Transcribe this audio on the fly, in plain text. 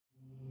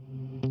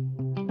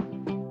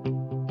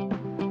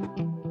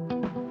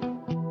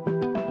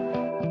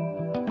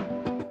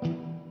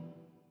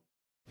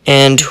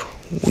And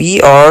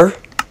we are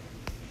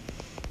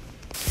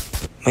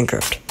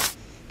Minecraft.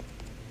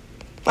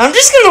 I'm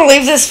just gonna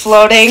leave this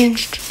floating.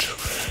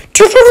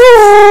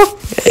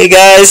 Hey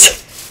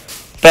guys,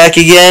 back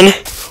again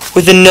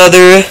with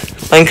another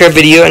Minecraft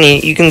video, and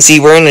you can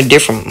see we're in a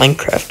different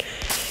Minecraft.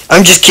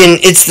 I'm just kidding,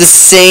 it's the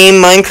same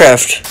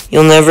Minecraft. You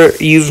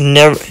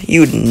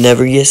would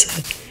never guess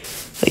that.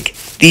 Like,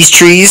 these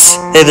trees,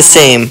 they're the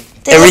same.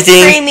 They look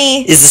Everything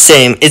creamy. is the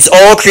same. It's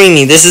all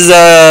creamy. This is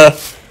a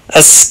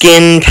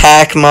skin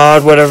pack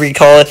mod, whatever you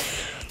call it.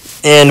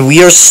 And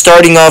we are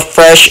starting off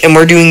fresh, and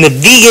we're doing the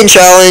vegan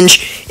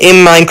challenge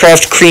in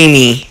Minecraft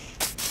Creamy.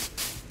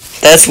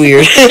 That's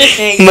weird.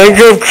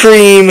 Minecraft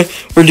Cream,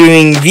 we're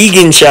doing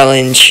vegan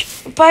challenge.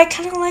 But I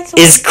kind of like the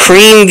Is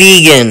cream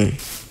vegan?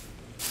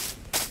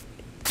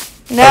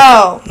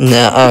 No.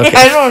 No, okay.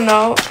 I don't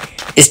know.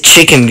 Is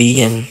chicken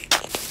vegan?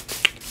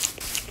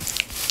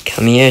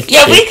 Come here,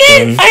 Yeah,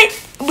 chicken.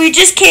 we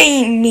just can't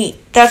eat meat.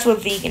 That's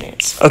what vegan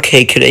is.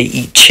 Okay, could I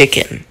eat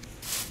chicken?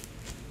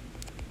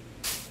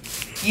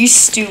 You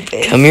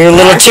stupid. Come here,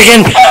 little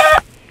chicken.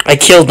 I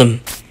killed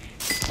him.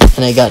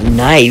 And I got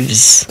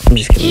knives. I'm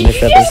just kidding. My Did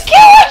you feathers. just kill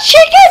a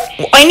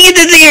chicken? I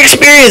needed the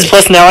experience.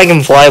 Plus, now I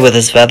can fly with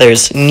his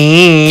feathers. Dude,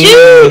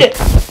 the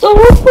whole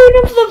point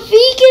of the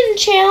vegan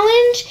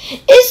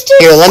challenge is to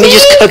Here, let me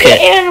just save cook the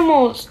it.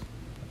 animals.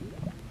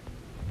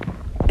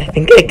 I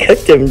think I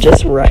cooked him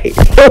just right.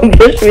 Don't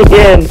push me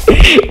in.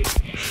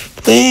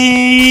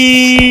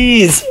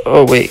 Please.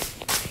 Oh, wait.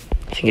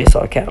 I think I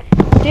saw a cow.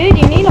 Dude,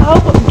 you need to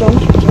help him, don't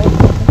you, Joe?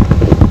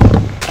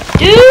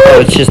 Dude, Oh,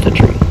 it's just a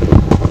tree.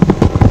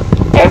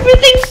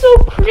 everything's so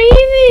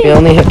creamy. We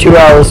only have 2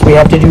 hours. We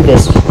have to do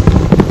this.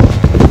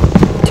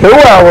 2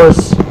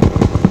 hours.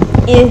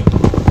 Eh.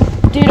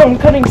 Dude, I'm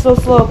cutting so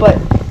slow, but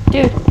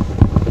dude,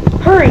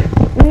 hurry.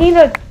 We need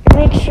to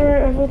make sure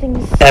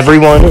everything's.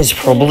 Everyone is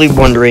probably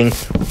wondering,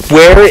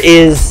 where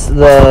is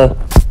the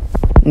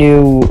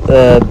new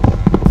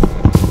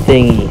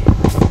thingy?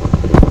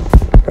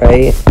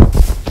 Right?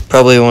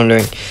 Probably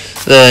wondering.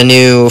 The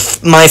new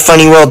My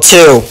Funny World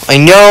 2. I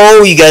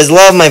know you guys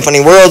love My Funny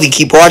World. You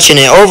keep watching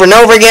it over and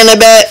over again, I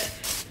bet.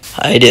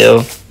 I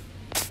do.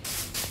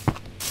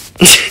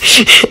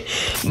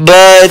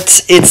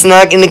 But it's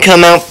not going to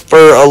come out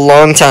for a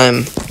long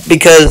time.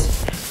 Because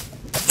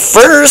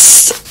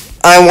first,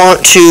 I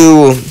want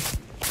to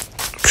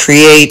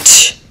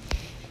create...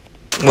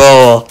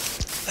 Well,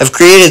 I've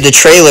created the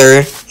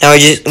trailer. Now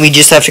we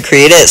just have to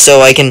create it.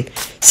 So I can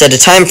set a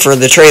time for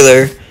the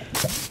trailer.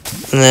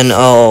 And then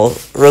I'll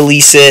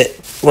release it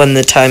when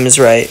the time is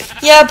right.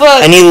 Yeah,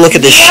 but I need to look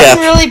at the we chef.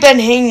 haven't really been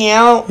hanging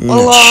out a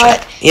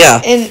lot. Yeah.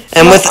 And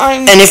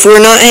if we're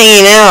not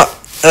hanging out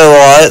a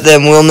lot,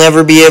 then we'll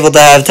never be able to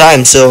have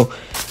time. So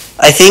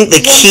I think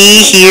the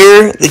key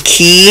here, the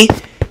key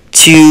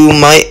to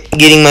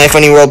getting My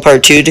Funny World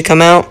Part 2 to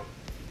come out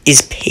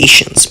is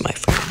patience, my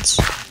friends.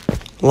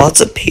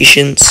 Lots of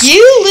patience.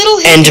 You little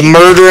hippie. And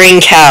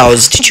murdering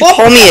cows. Did you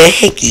call me a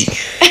hickey?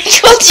 I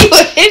called you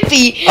a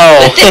hippie.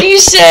 Oh. But then you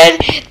said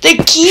the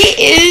key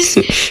is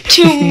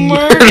to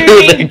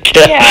murdering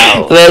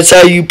cows. That's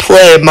how you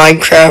play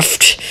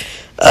Minecraft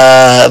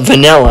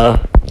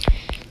vanilla.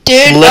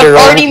 Dude, Literal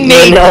I've already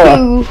made vanilla.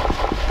 2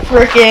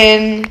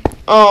 frickin'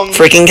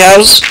 Freaking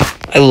cows?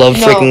 I love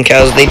No. freaking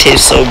cows. They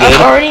taste so good.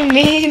 I've already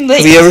made like.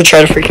 Have you ever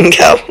tried a freaking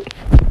cow?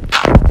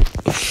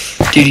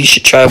 Dude, you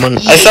should try one.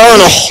 I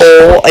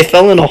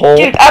fell in a hole.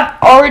 Dude, I've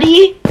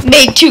already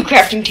made 2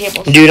 crafting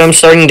tables. Dude, I'm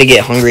starting to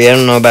get hungry. I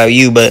don't know about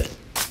you, but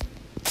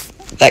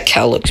that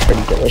cow looks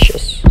pretty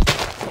delicious.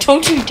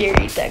 Don't you dare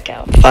eat that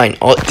cow. Fine,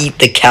 I'll eat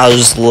the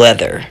cow's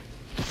leather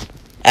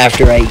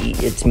after I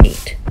eat its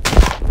meat.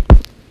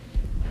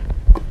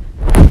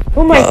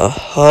 Oh my. A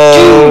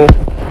hoe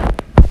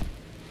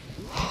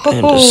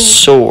and a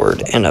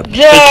sword and a That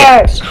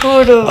pickaxe.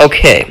 could have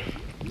Okay,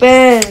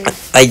 been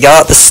I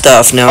got the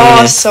stuff. Now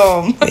I'm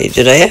awesome. gonna... Wait,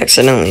 did I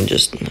accidentally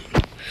just...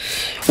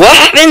 What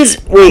happens...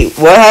 Wait,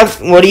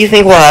 what do you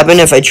think will happen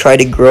if I try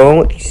to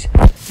grow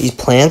these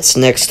plants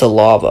next to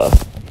lava?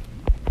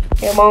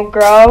 It won't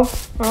grow.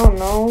 I don't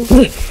know.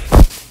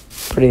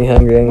 Pretty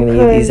hungry. I'm gonna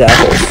eat these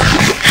apples.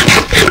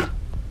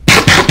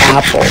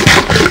 Apple.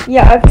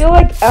 Yeah, I feel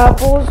like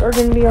apples are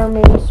gonna be our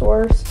main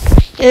source.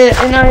 Yeah,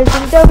 and I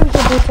think that we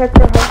should protect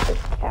our house with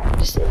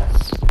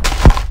cactuses.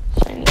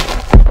 Shiny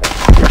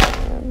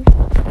cactuses.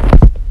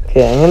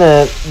 Okay, I'm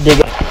gonna dig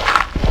it.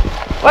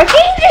 Why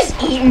can't you just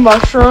eat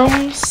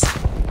mushrooms?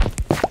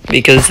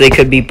 Because they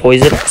could be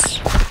poisonous.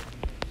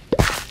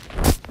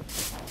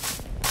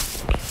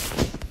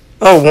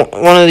 Oh,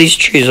 one of these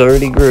trees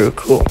already grew.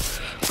 Cool.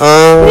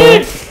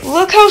 Dude,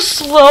 look how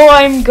slow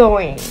I'm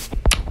going.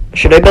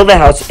 Should I build a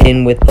house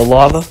in with the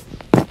lava?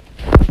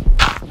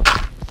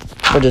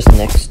 Or just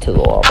next to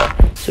the lava?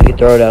 So we can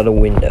throw it out a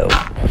window.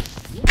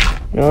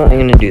 You know what? I'm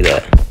gonna do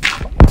that.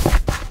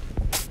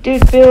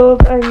 Dude,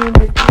 build. I need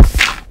to.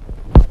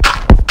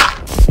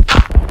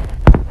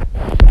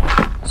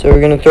 So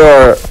we're gonna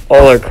throw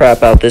all our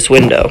crap out this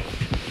window.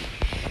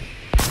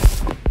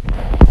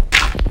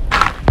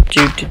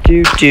 Do do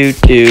do do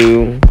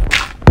do.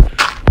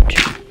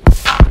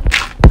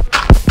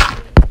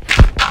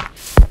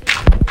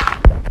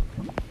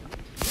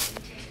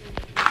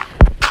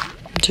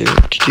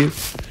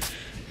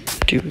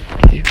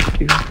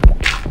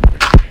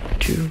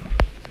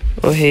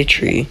 Oh, hey,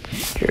 tree.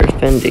 You're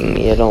offending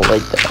me. I don't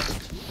like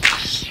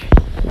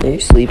that. Are you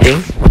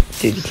sleeping?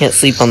 Dude, you can't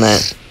sleep on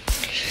that.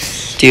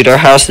 Dude, our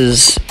house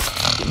is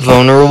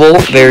vulnerable.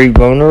 Very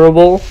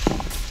vulnerable.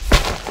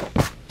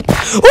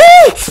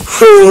 Oh!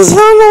 It was on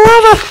the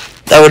lava!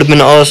 That would have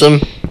been awesome.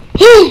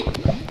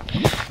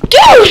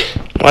 Dude!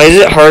 Why is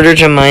it harder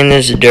to mine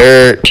this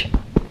dirt?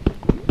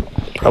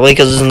 Probably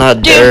because it's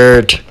not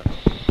dirt.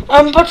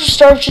 I'm about to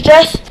starve to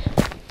death.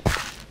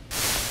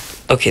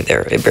 Okay,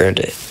 there. I burned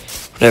it.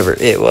 Whatever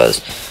it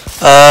was.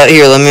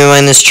 Here, let me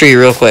mine this tree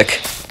real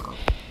quick.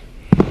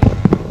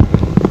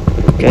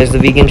 Guys, the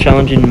vegan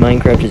challenge in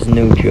Minecraft is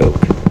no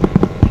joke.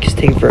 It's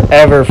taking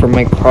forever for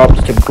my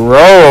crops to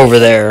grow over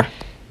there.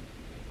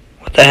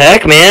 What the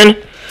heck, man?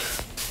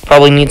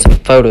 Probably need some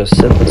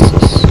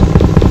photosynthesis.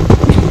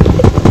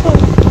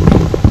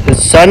 The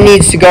sun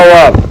needs to go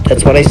up.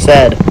 That's what I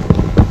said.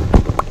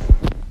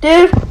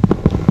 Dude,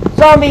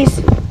 zombies.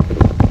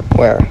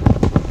 Where?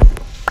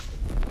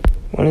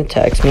 When it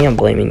attacks me, I'm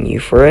blaming you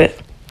for it.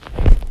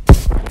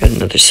 Got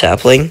another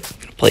sapling.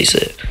 Gonna place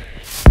it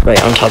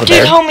right on top of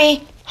there. Dude, help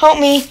me. Help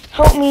me.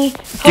 Help me.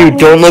 Help Dude, me.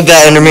 don't look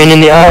that Enderman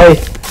in the eye.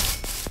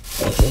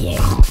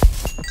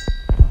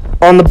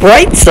 On the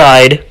bright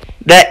side,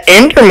 that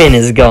Enderman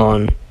is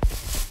gone.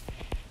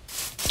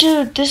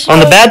 Dude, this is On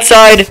the bad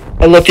side,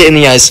 I looked it in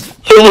the eyes.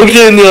 I looked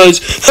it in the eyes.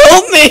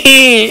 Help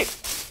me!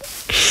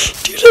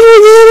 Dude, I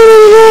looked it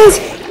in the eyes.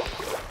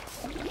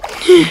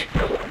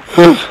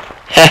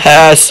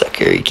 Haha,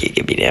 sucker, you can't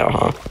get me now,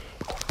 huh?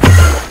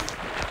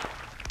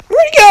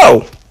 Where'd he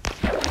go?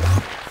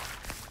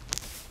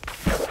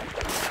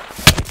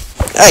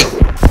 Hey!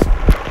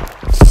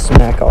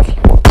 Smack off, you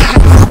want.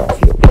 Smack off,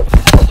 you.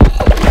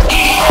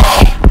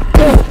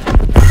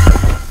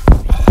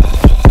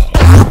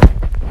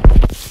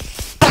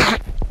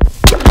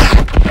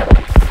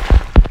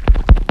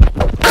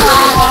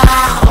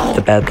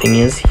 The bad thing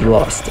is, he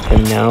lost,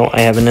 and now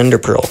I have an ender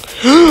pearl.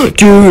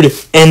 Dude,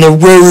 and the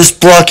rarest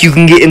block you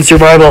can get in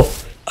survival,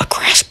 a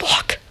grass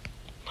block.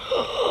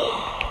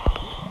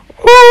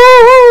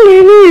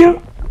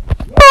 Hallelujah.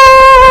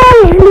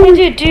 Hey,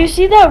 dude, do you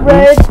see that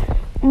red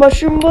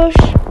mushroom bush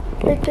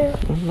right there?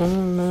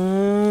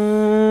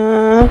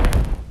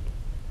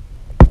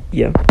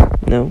 Yeah.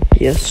 No.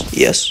 Yes.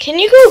 Yes. Can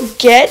you go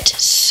get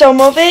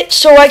some of it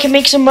so I can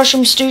make some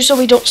mushroom stew so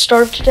we don't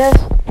starve to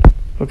death?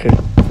 Okay.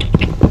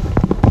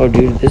 Oh,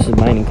 dude, this is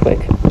mining quick.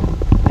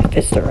 My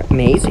fists are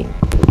amazing.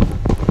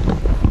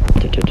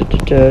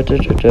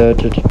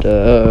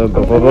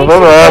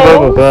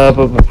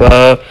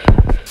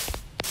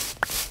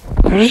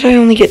 How did I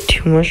only get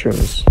 2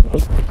 mushrooms?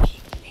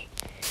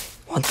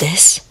 Want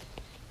this?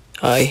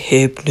 I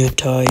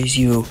hypnotize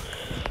you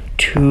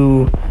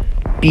to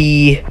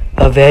be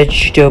a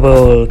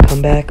vegetable.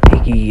 Come back,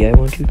 Piggy. I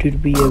want you to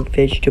be a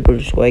vegetable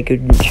so I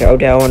can chow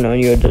down on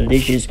your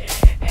delicious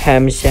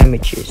ham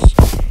sandwiches.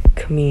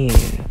 Come here.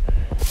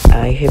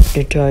 I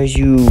hypnotize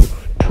you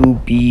to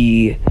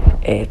be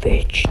a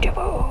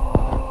vegetable.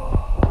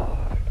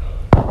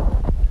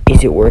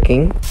 Is it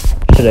working?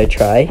 Should I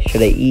try?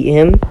 Should I eat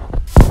him?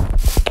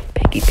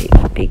 Piggy,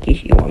 Piggy, Piggy,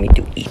 you want me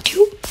to eat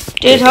you?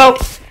 Dude,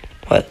 help.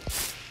 What?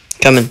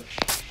 Coming.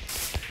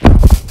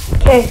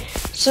 Okay,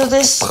 so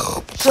this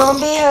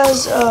zombie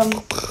has, A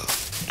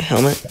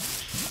helmet?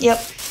 yep.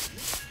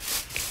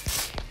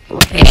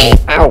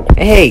 Ow.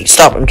 Hey,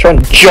 stop. I'm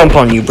trying to jump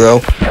on you,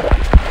 bro.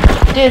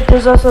 Dude,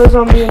 there's also a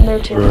zombie in there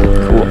too.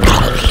 Cool.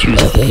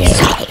 Choose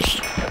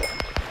these.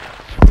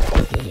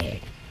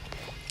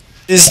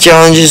 This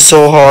challenge is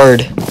so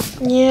hard.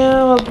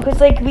 Yeah, because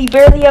like we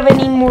barely have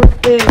any more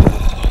food.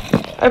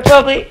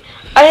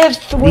 I have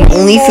 3 The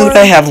only more. food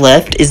I have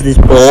left is this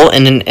bowl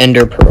and an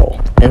ender pearl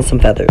and some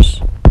feathers.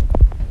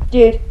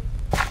 Dude,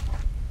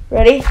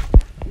 ready?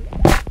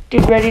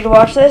 Dude, ready to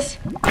watch this?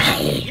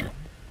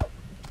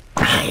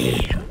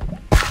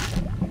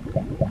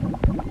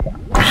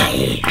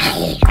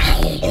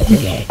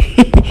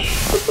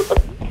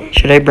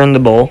 Should I burn the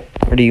bowl,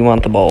 or do you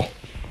want the bowl?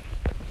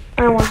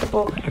 I want the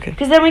bowl. Okay.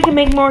 Because then we can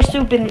make more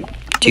soup and...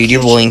 Dude,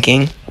 you're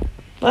blinking.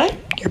 What?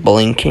 You're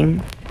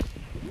blinking.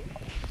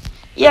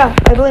 Yeah,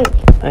 I blink.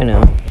 I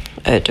know.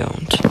 I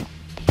don't.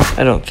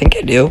 I don't think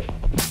I do.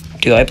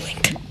 Do I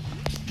blink?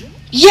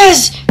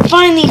 Yes!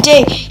 Finally,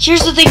 day.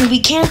 Here's the thing. We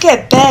can't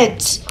get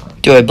beds.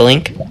 Do I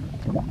blink?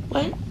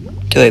 What?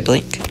 Do I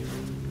blink?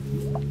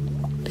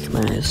 Look at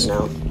my eyes.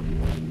 No.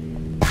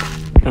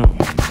 Oh.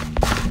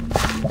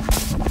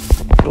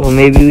 Well,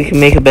 maybe we can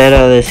make a bed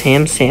out of this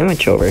ham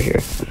sandwich over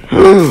here.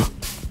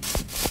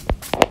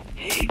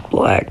 Hey,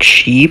 black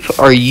sheep.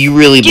 Are you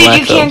really Dude, black,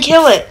 you can't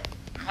kill it.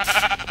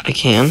 I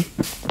can.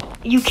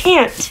 You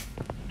can't.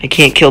 I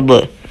can't kill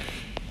the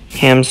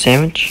ham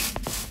sandwich.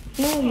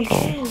 No, you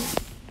can't.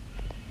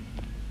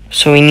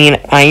 So we need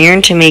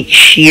iron to make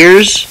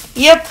shears.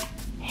 Yep.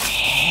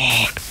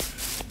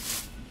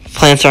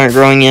 Plants aren't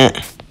growing yet.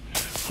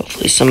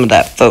 Hopefully some of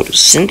that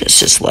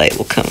photosynthesis light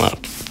will come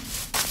up.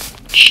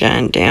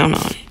 Shine down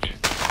on it.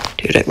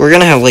 Dude, we're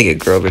gonna have like a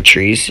grove of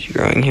trees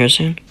growing here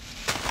soon.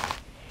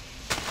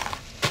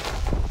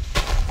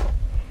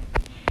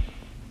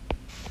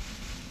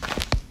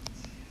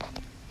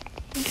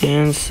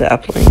 And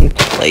sapling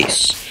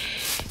place.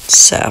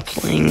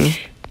 Sapling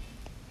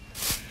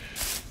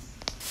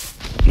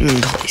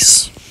in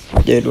place.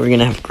 Dude, we're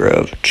gonna have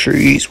grove of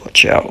trees.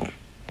 Watch out.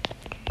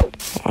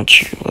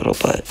 Watch your little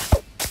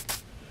butt.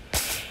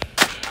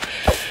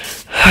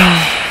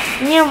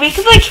 Yeah, we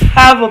could like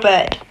have a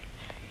bed.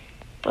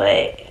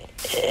 But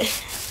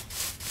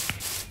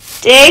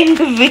dang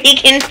the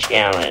vegan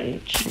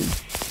challenge.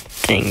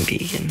 Dang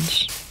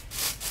vegans.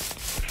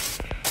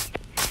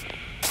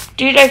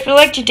 Dude, I feel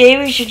like today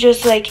we should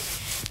just like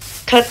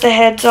cut the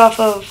heads off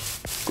of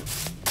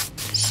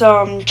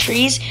some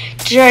trees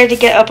to try to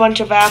get a bunch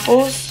of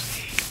apples.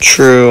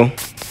 True.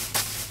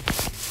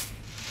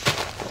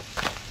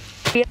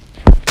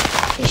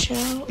 Fish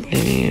out.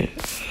 Maybe,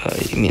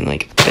 you mean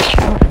like fish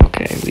out?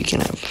 Okay, we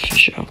can have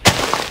fish out.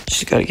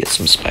 Just gotta get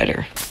some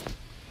spider.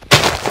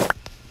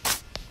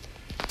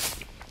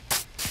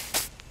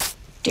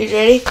 Dude,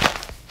 ready?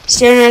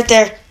 Stand right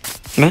there.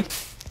 What?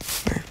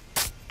 Where?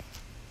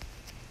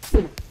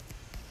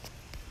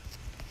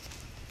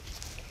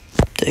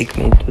 Take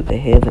me to the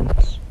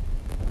heavens.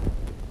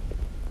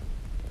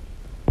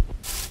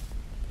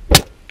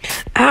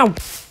 Ow!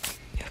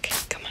 Okay,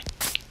 come on.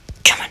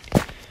 Come on.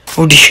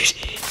 Oh, dude.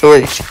 It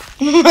worked.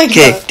 Oh my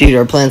Okay, god. dude,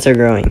 our plants are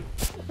growing.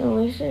 At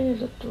least I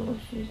looked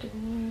delicious.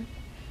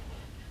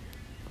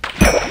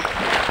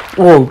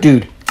 Whoa,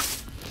 dude.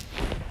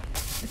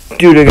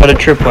 Dude, I got a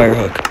tripwire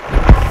hook.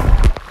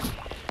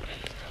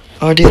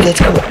 Oh, dude, that's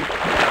cool.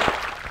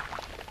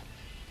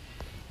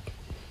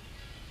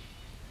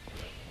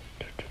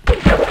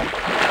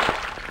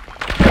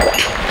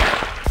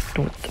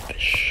 Don't want the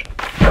fish.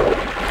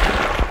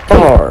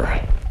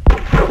 Bar.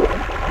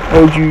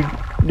 Oh, dude,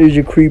 there's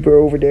a creeper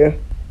over there.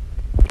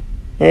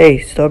 Hey,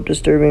 stop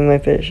disturbing my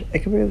fish. I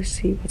can barely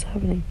see what's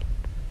happening.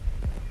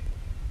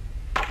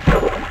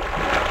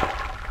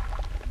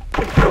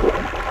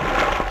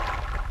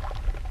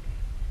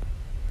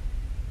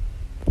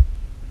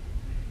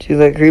 Dude,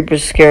 that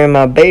creeper's scaring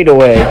my bait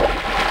away.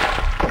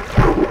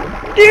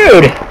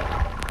 Dude!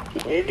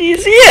 Do you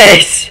see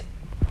it?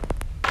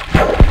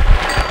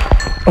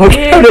 Oh,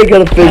 dude, I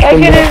got a fish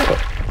from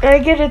that. I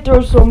get to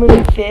throw so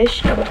many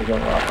fish into the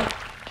lava.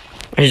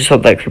 I just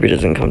hope that creeper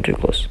doesn't come too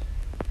close.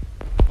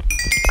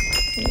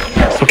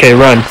 Okay,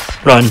 run.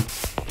 Run.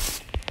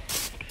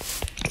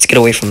 Let's get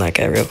away from that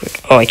guy real quick.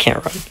 Oh, I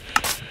can't run.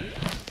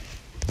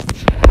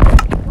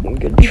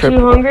 Good You trip.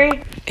 too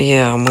hungry?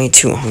 Yeah, I'm way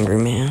too hungry,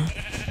 man.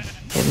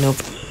 I have no...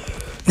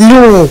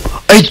 No!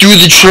 I threw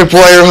the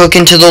tripwire hook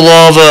into the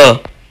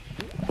lava!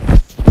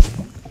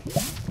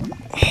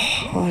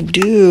 Oh,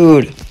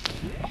 dude.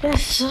 That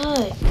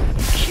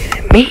sucks.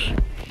 Kidding me?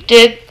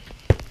 Dude,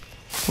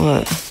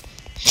 What?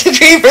 the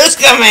creeper's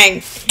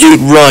coming. Dude,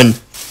 run.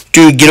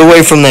 Dude, get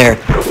away from there.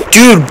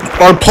 Dude,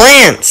 our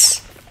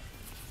plants!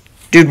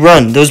 Dude,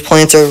 run. Those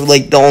plants are,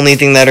 like, the only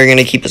thing that are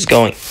gonna keep us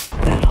going.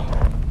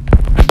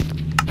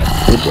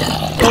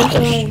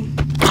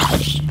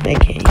 I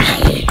can't.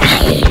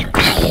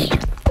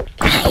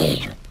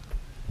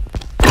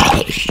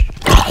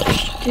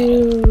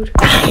 Dude,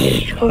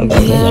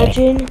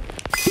 imagine.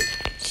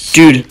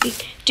 Dude.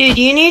 Dude,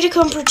 you need to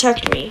come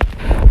protect me.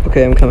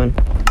 Okay, I'm coming.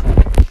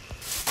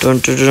 Dun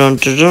dun dun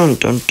dun dun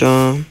dun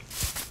dun.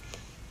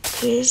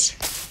 Cause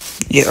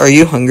Yeah, are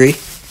you hungry?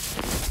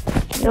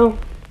 no,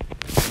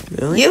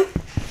 Really? you?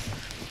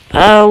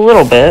 A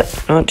little bit,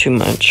 not too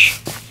much.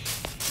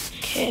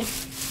 Okay.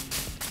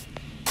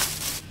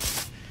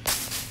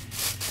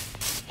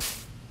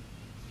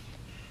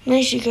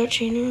 Nice, you got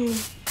chain armor.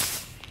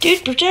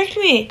 Dude, protect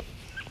me.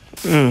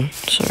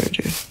 Sorry,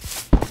 dude.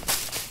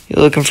 You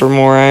looking for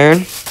more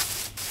iron?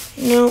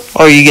 No.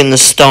 Oh, you getting the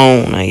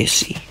stone, I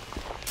see.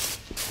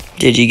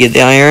 Did you get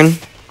the iron?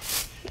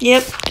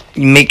 Yep.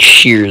 You make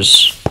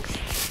shears.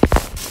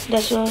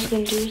 That's what I was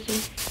gonna do with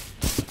it.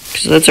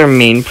 Because that's our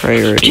main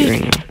priority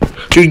right now.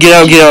 Dude, get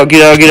out, get out,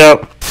 get out, get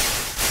out.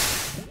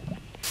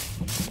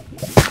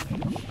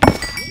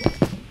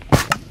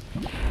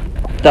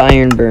 The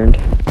iron burned.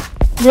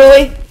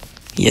 Really?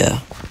 Yeah.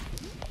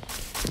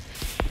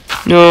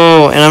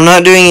 No, and I'm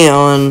not doing it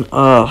on,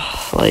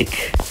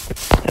 like,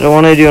 I don't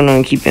want to do it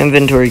on keep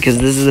inventory because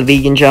this is a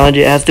vegan challenge.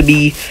 It has to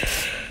be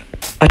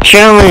a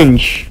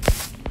challenge.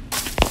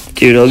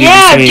 Dude, I'll give you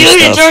some of your dude,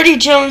 stuff. it's already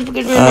challenged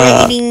because we're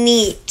not eating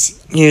meat.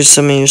 Here's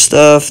some of your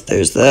stuff.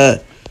 There's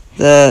that.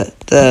 At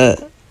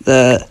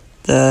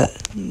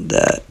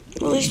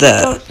least we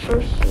that. got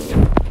first.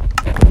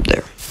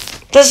 There.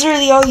 That's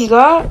really all you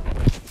got?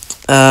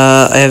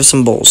 I have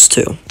some bowls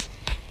too.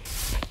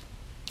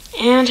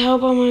 And how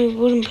about my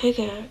wooden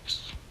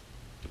pickaxe?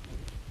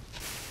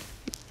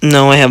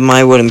 No, I have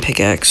my wooden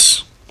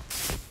pickaxe.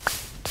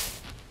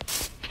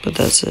 But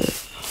that's it.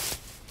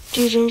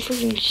 Dude, I'm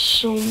freaking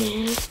so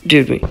mad.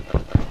 Dude, wait.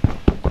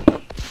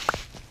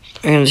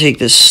 I'm gonna take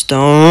this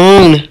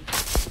stone.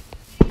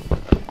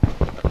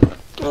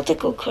 I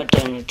think I'll cut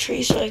down a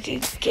tree so I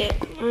could get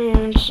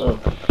iron so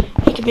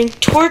We can make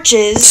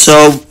torches.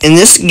 So, in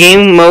this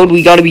game mode,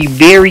 we gotta be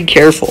very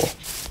careful.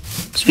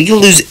 So we can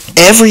lose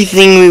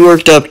everything we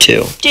worked up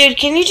to. Dude,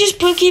 can you just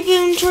keep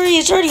inventory?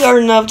 It's already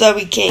hard enough that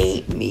we can't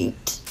eat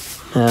meat.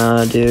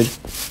 Dude.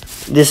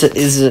 This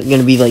is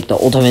gonna be like the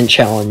ultimate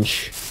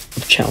challenge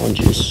of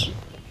challenges.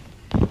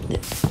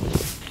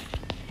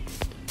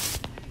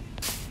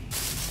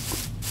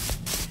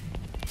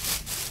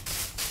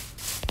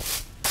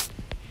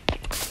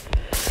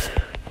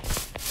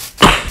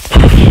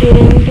 Okay,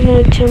 I'm gonna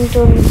attempt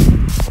on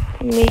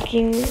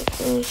making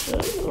this.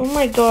 Oh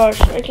my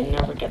gosh, I can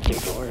never get through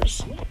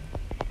doors.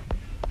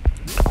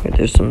 Wait,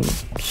 there's some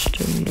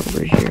stone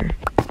over here.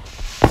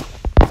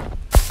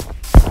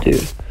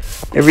 Dude,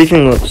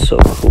 everything looks so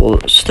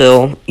cool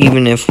still,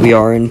 even if we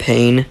are in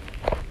pain.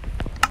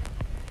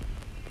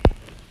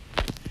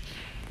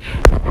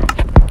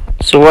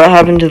 So what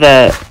happened to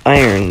that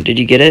iron? Did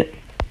you get it?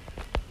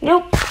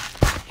 Nope.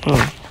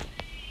 Oh.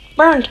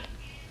 Burned.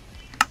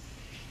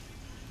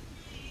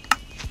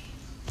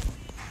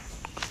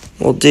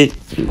 Well,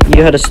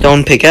 you had a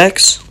stone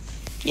pickaxe?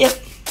 Yep.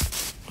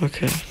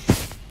 Okay.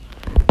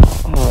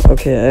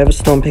 Okay, I have a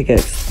stone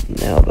pickaxe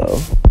now,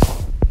 though.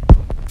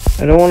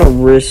 I don't want to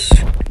risk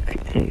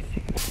anything.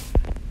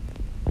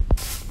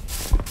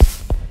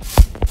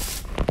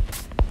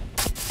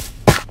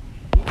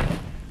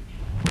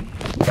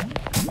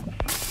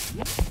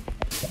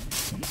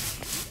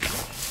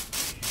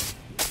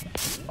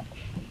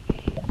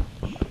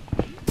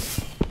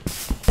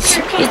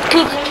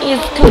 He's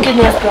cooking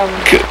this gum.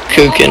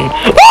 Cooking.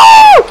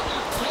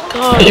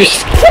 God.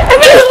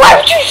 Why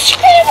would you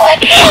scream like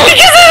that?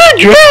 Because I'm a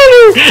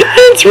drowner!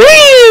 It's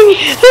raining!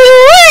 It's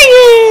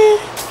raining!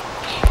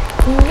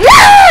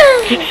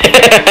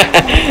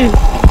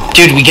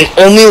 Dude, we can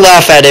only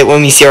laugh at it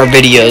when we see our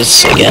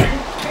videos again.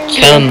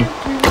 Come,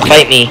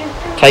 fight me.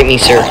 Fight me,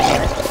 sir.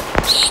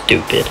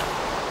 Stupid.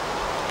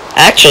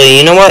 Actually,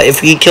 you know what?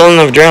 If we kill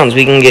enough drowns,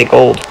 we can get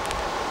gold.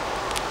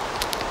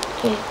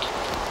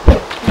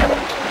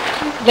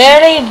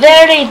 Very,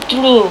 very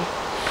true.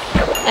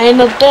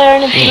 I'm a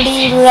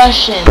burn-free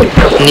Russian.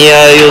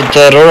 Yeah, you're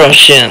the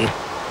Russian.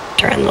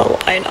 Turn the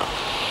light off.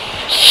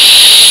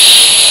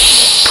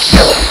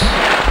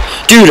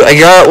 Dude, I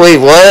got, wait,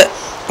 what?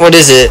 What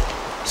is it?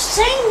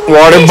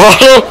 Water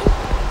bottle?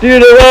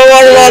 Dude, I got a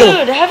water bottle.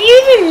 Dude, have you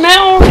even met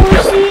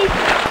Horsey?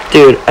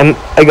 Dude,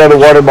 I got a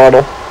water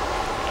bottle.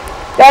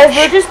 Guys,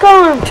 we're just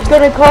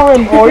gonna call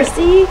him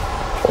Horsey.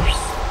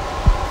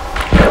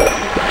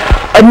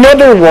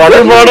 Another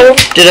water bottle?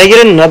 Did I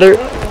get another?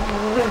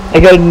 I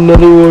got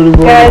another water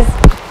bottle. Guys,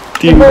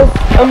 dude. The most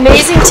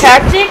amazing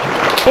tactic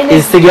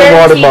is to get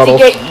water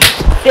bottles. To get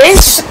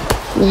fish.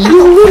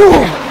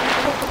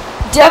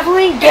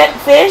 Definitely get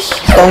fish.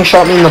 Stone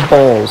shot me in the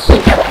balls.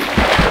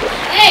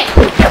 Hey.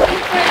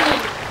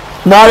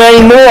 Not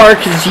anymore,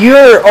 because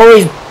you're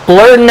always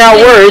blurting out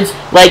words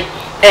like,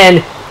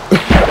 and.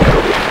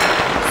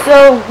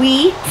 So,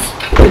 wheat.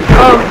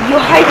 You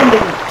hide in the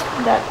wheat.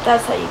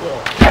 That's how you do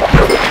it.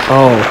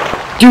 Oh.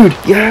 Dude,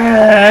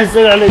 yes,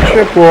 I got a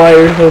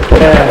tripwire hook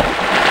that.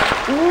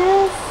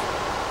 Yes.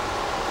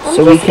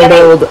 So we can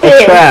build a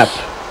trap.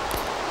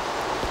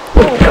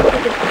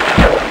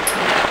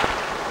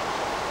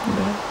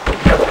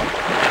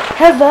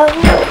 Hello.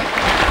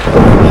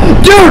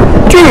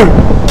 Dude,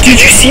 did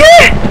you see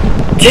it?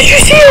 Did you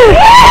see it?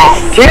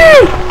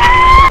 Dude.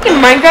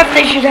 In Minecraft,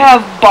 they should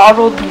have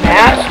bottled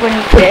maps when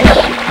you fish.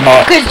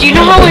 Because do you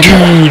know how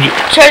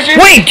treasure?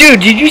 Wait, dude,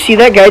 did you see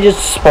that guy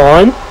just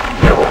spawn?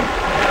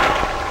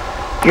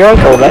 Your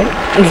uncle, right?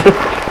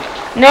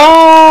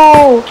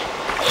 No!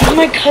 He's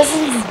my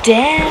cousin's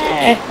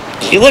dad.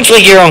 He looks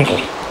like your uncle.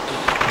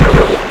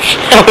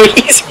 No,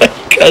 he's my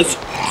cousin's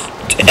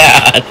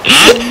dad.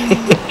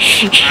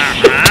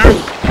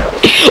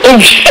 Oh,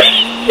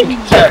 Did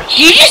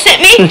you just hit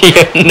me?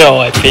 Yeah, no,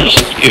 I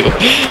fished you.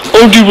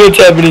 Oh, dude, what's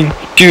happening?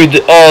 Dude,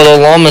 the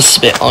llama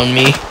spit on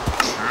me.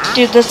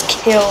 Dude, that's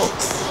killed.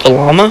 The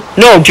llama?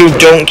 No, dude,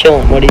 don't kill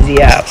him. What does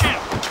he have?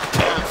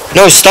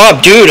 No,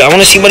 stop, dude. I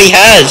want to see what he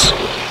has.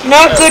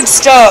 Not good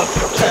stuff.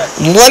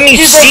 Let me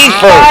see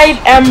like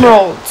first. 5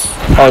 emeralds.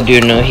 Oh,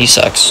 dude, no, he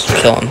sucks.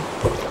 Kill him.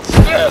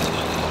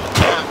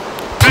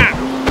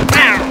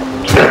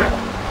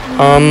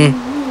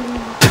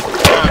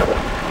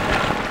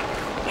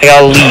 I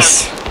got a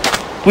lease.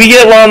 We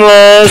get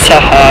llamas,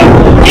 haha.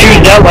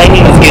 Dude, that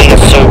lightning is getting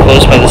us so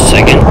close by the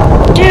second.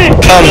 Dude,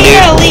 come, give me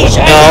dude. that leash.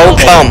 No,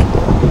 come.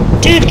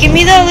 Dude, give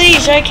me that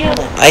leash. I killed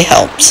it. I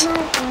helped.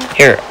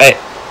 Here, I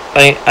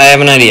have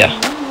an idea.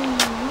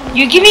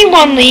 You give me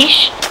one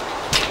leash,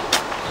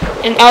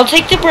 and I'll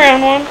take the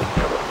brown one.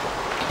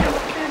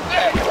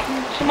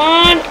 Come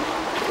on.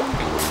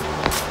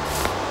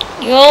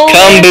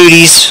 Come,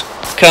 booties.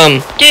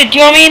 Come. Dude, do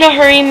you want me to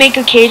hurry and make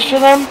a cage for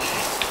them?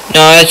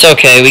 No, it's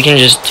okay. We can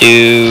just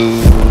do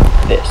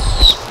this.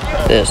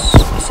 This.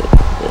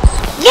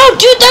 No,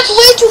 dude, that's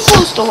way too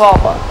close to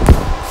lava.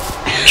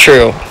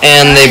 True,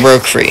 and they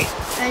broke free.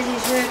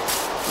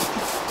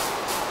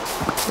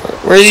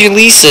 Where's your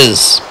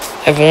leases?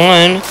 I have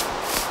one.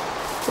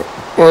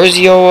 Where's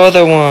your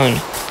other one?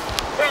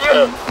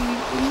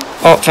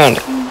 Oh, found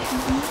it.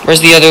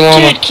 Where's the other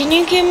llama? Dude, can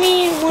you give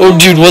me one? Oh,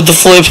 dude, what the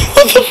flip?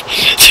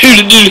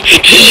 Dude, did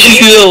you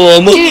see that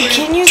llama? Dude,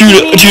 can you give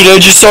me Dude, I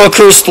just saw a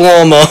cursed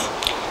llama.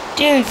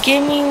 Dude,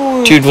 give me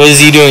one. Dude, what is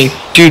he doing?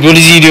 Dude, what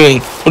is he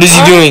doing? What is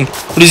he doing?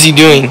 What is he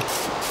doing?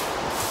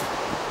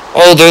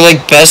 Oh, they're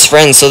like best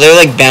friends, so they're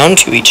like bound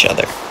to each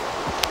other.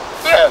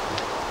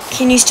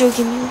 Can you still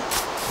give me one?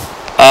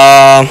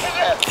 I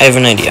have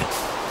an idea.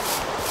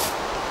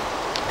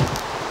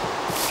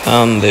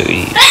 Come,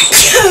 booties.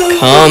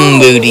 Come,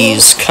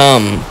 booties,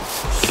 come.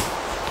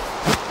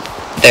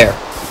 There.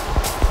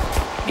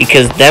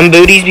 Because them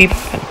booties be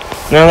popping.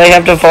 Now they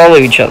have to follow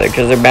each other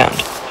because they're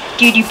bound.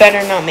 Dude, you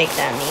better not make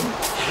that meme.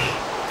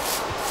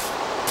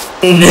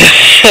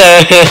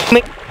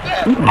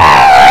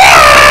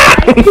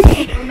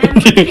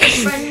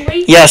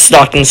 Yeah,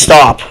 Stockton,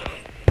 stop.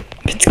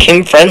 If it's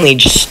Kim friendly,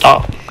 just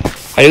stop.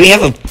 Why do we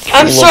have a...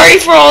 I'm sorry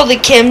for all the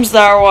Kims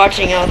that are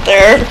watching out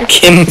there.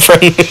 Kim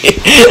friendly.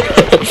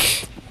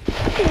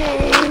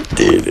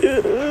 Dude.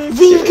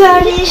 We've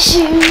got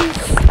issues.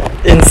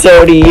 And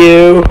so do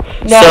you.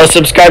 No. So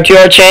subscribe to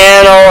our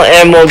channel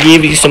and we'll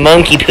give you some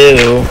monkey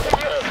poo.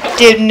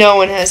 Dude, no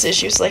one has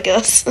issues like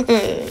us.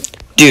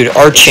 Dude,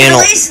 our channel...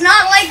 At least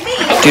not like me.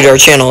 Dude, our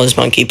channel is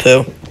monkey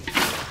poo.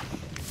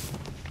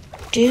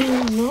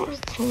 Dude, not our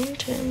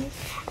content.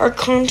 Our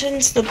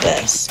content's the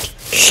best.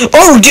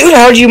 Oh, dude,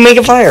 how'd you make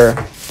a fire?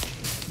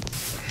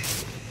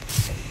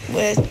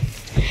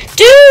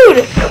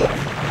 Dude!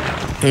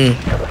 Hmm.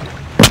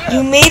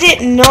 You made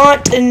it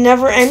not a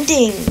never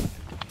ending.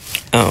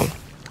 Oh.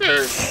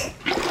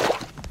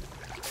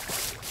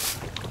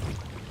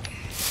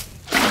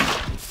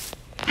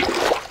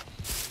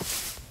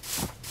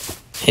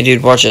 Hey,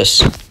 dude, watch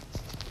this.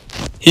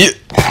 Yeah.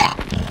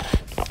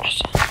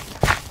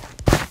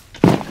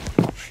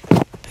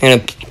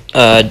 I'm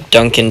gonna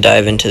dunk and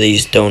dive into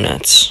these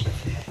donuts.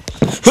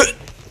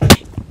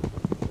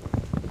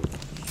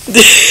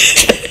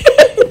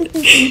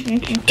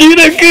 Dude,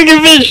 I'm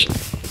cooking fish.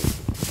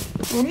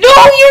 No,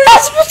 you're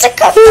not supposed to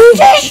cook the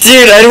fish.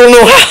 Dude, I don't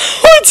know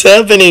what's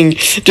happening.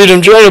 Dude,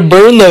 I'm trying to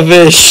burn the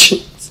fish.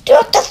 Dude,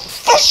 the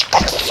fish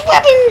got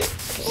swimming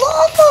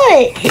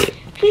lava.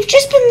 We've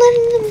just been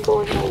letting them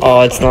go.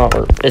 Oh, it's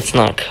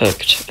not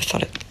cooked. I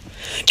thought it.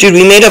 Dude,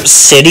 we made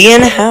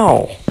obsidian?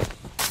 How?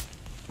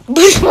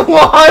 With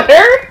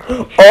water?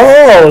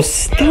 Oh,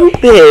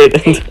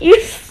 stupid. You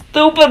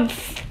stupid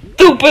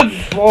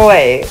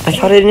boy. I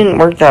thought it didn't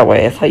work that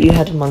way. I thought you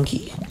had a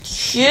monkey.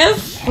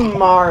 She's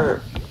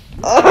smart.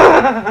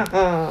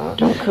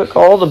 Don't cook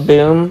all the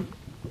boom.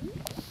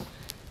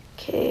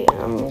 Okay,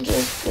 I'm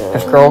just.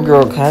 If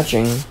girl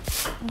catching, I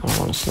don't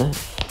want to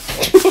sniff.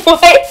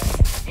 What?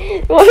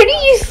 Why do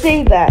you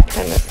say that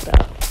kind of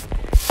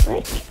stuff?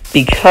 Like.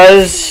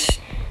 Because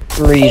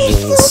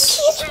reasons.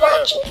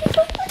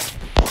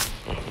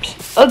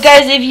 Oh,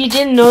 guys, if you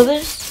didn't know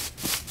this,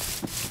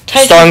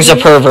 Stong's a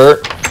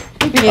pervert.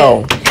 Yeah.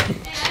 Oh.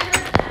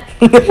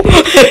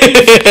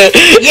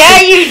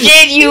 Yeah, you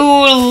did, you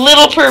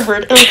little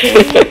pervert.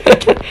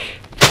 Okay.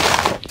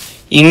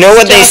 You know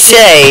what they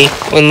say,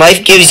 when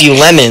life gives you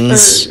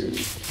lemons,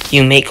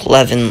 you make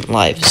 11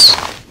 lives.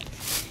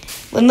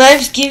 When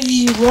life gives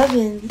you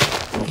lemons.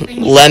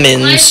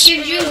 Lemons. Life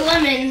gives you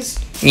lemons.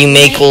 You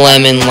make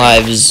lemon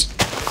lives.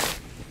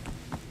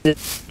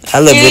 I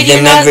live Dude, with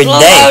them you're every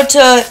not day. allowed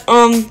to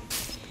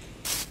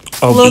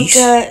look Obese?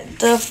 at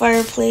the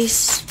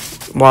fireplace.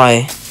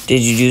 Why?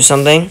 Did you do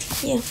something?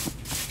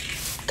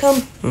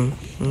 Come.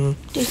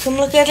 Dude, come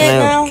look at it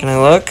now. Can I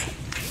look?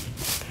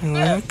 Can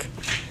I look?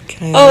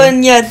 Can I Oh, look?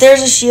 and yeah,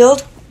 there's a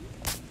shield.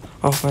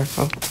 Oh, where?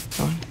 Oh,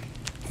 oh.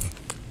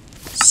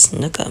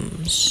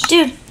 Snookums.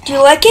 Dude, do you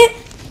like it?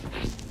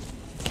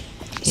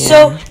 Yeah.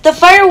 So, the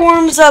fire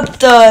warms up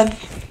the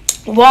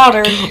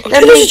water. That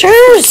there's makes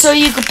chairs. so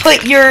you could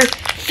put your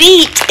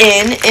feet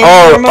in and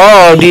Oh, warm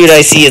up. dude,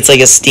 I see. It's like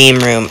a steam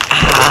room.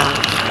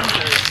 Ah.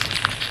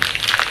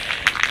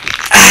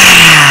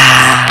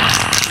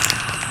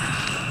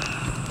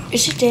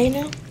 Is it day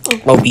now?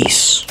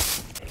 Obese.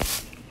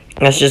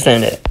 Let's just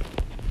end it.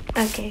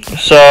 Okay.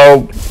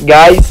 So,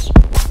 guys,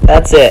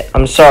 that's it.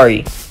 I'm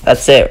sorry.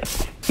 That's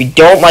it. We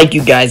don't like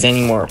you guys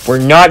anymore. We're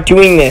not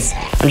doing this.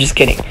 I'm just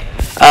kidding.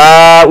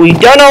 We've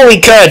done all we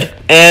could,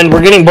 and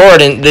we're getting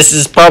bored, and this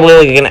is probably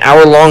like an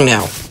hour long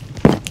now.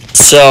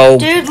 So,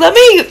 Dude, let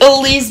me at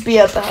least be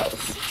at the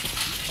house.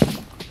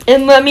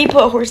 And let me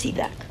put Horsey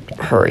back.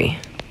 hurry.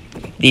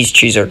 These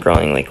trees are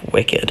growing like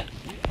wicked.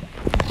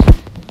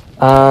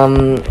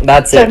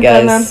 That's it,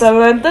 guys. That's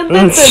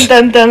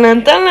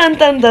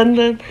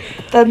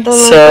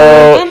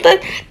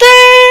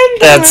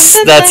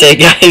it,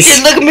 guys.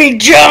 Dude, look at me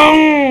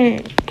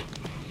jump.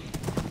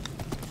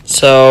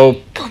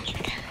 So,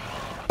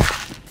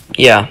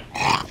 yeah.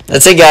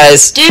 That's it,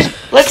 guys. Dude,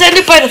 let's end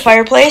it by the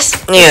fireplace.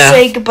 Yeah. Let's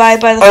say goodbye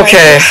by the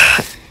Okay.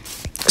 fireplace.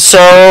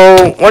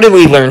 So, what did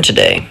we learn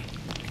today?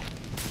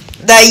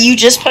 That you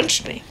just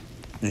punched me.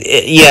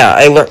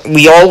 Yeah,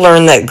 we all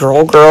learned that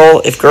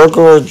girl, if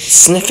girl is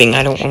sniffing,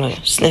 I don't want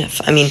to sniff.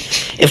 I mean,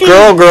 if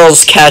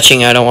girl's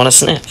catching, I don't want to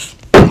sniff.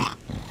 What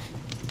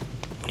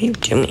are you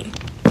doing?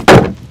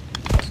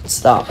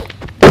 Stop.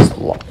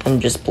 I'm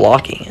just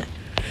blocking it.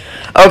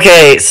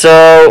 Okay,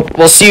 so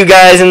we'll see you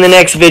guys in the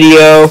next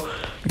video.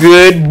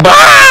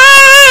 Goodbye!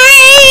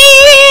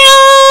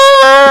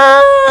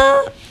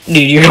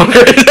 Dude, you're going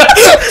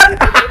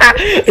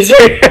I said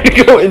you're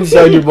gonna go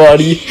inside your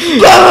body.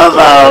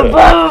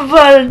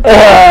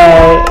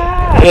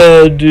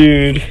 Oh,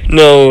 dude.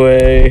 No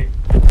way.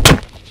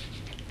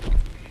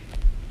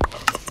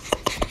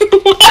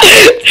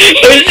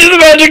 I was just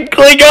about to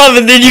click off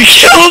and then you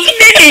killed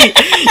me!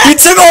 You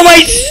took all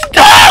my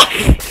stuff!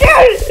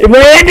 It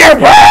went in there,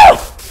 bro!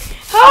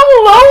 How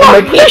low?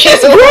 My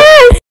precious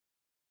breath!